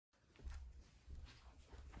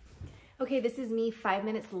Okay, this is me 5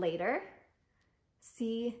 minutes later.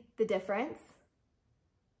 See the difference?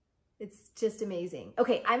 It's just amazing.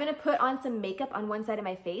 Okay, I'm gonna put on some makeup on one side of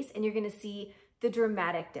my face and you're gonna see the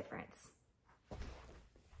dramatic difference.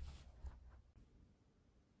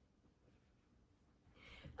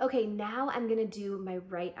 Okay, now I'm gonna do my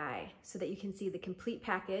right eye so that you can see the complete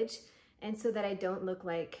package and so that I don't look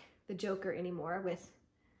like the Joker anymore with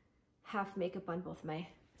half makeup on both my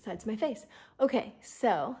sides of my face. Okay,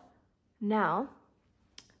 so now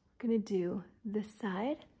I'm gonna do this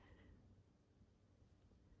side.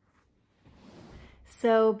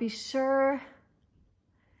 So be sure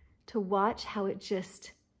to watch how it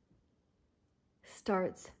just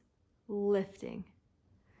starts lifting.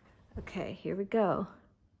 Okay, here we go.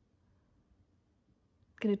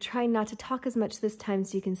 I'm gonna try not to talk as much this time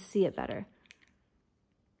so you can see it better.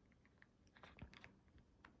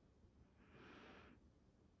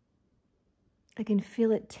 I can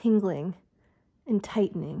feel it tingling and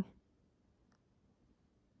tightening.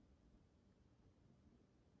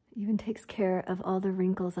 It even takes care of all the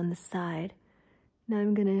wrinkles on the side. Now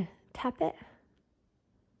I'm gonna tap it.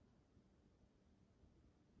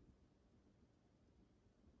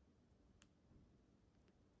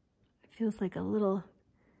 It feels like a little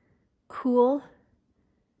cool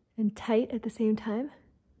and tight at the same time.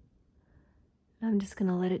 I'm just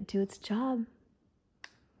gonna let it do its job.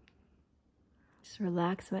 Just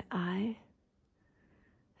relax my eye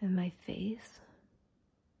and my face.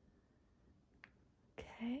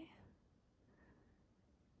 Okay.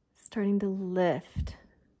 Starting to lift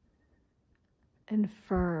and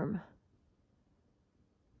firm.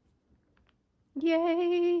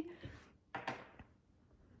 Yay!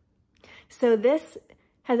 So this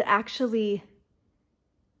has actually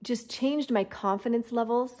just changed my confidence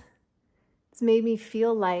levels. It's made me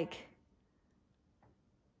feel like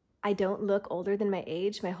I don't look older than my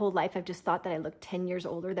age. My whole life I've just thought that I look 10 years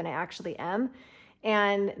older than I actually am.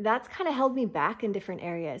 And that's kind of held me back in different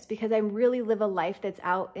areas because I really live a life that's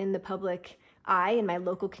out in the public eye in my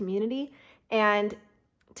local community. And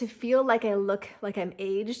to feel like I look like I'm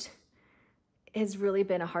aged has really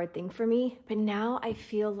been a hard thing for me. But now I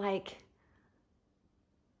feel like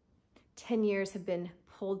 10 years have been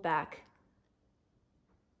pulled back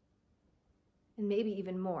and maybe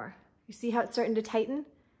even more. You see how it's starting to tighten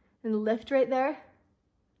and lift right there?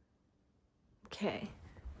 Okay.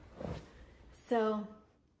 So,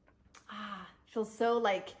 it feels so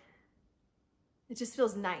like, it just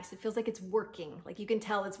feels nice. It feels like it's working. Like you can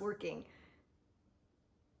tell it's working.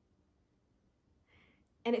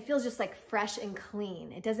 And it feels just like fresh and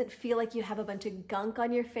clean. It doesn't feel like you have a bunch of gunk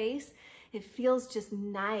on your face. It feels just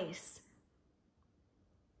nice.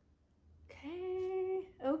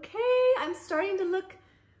 Okay, I'm starting to look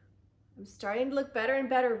better and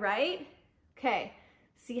better, right? Okay,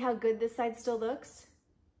 see how good this side still looks?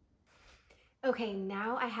 Okay,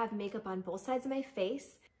 now I have makeup on both sides of my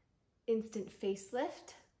face, instant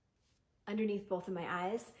facelift underneath both of my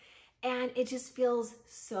eyes, and it just feels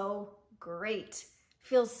so great.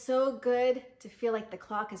 Feels so good to feel like the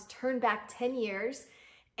clock has turned back 10 years.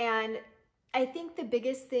 And I think the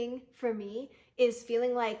biggest thing for me is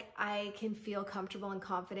feeling like I can feel comfortable and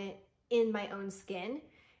confident in my own skin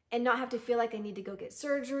and not have to feel like I need to go get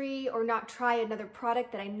surgery or not try another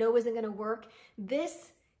product that I know isn't gonna work.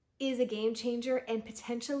 This is a game changer and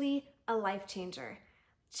potentially a life changer.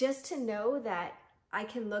 Just to know that I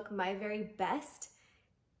can look my very best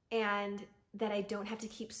and that I don't have to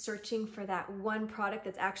keep searching for that one product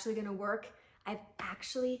that's actually gonna work. I've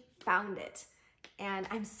actually found it and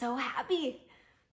I'm so happy.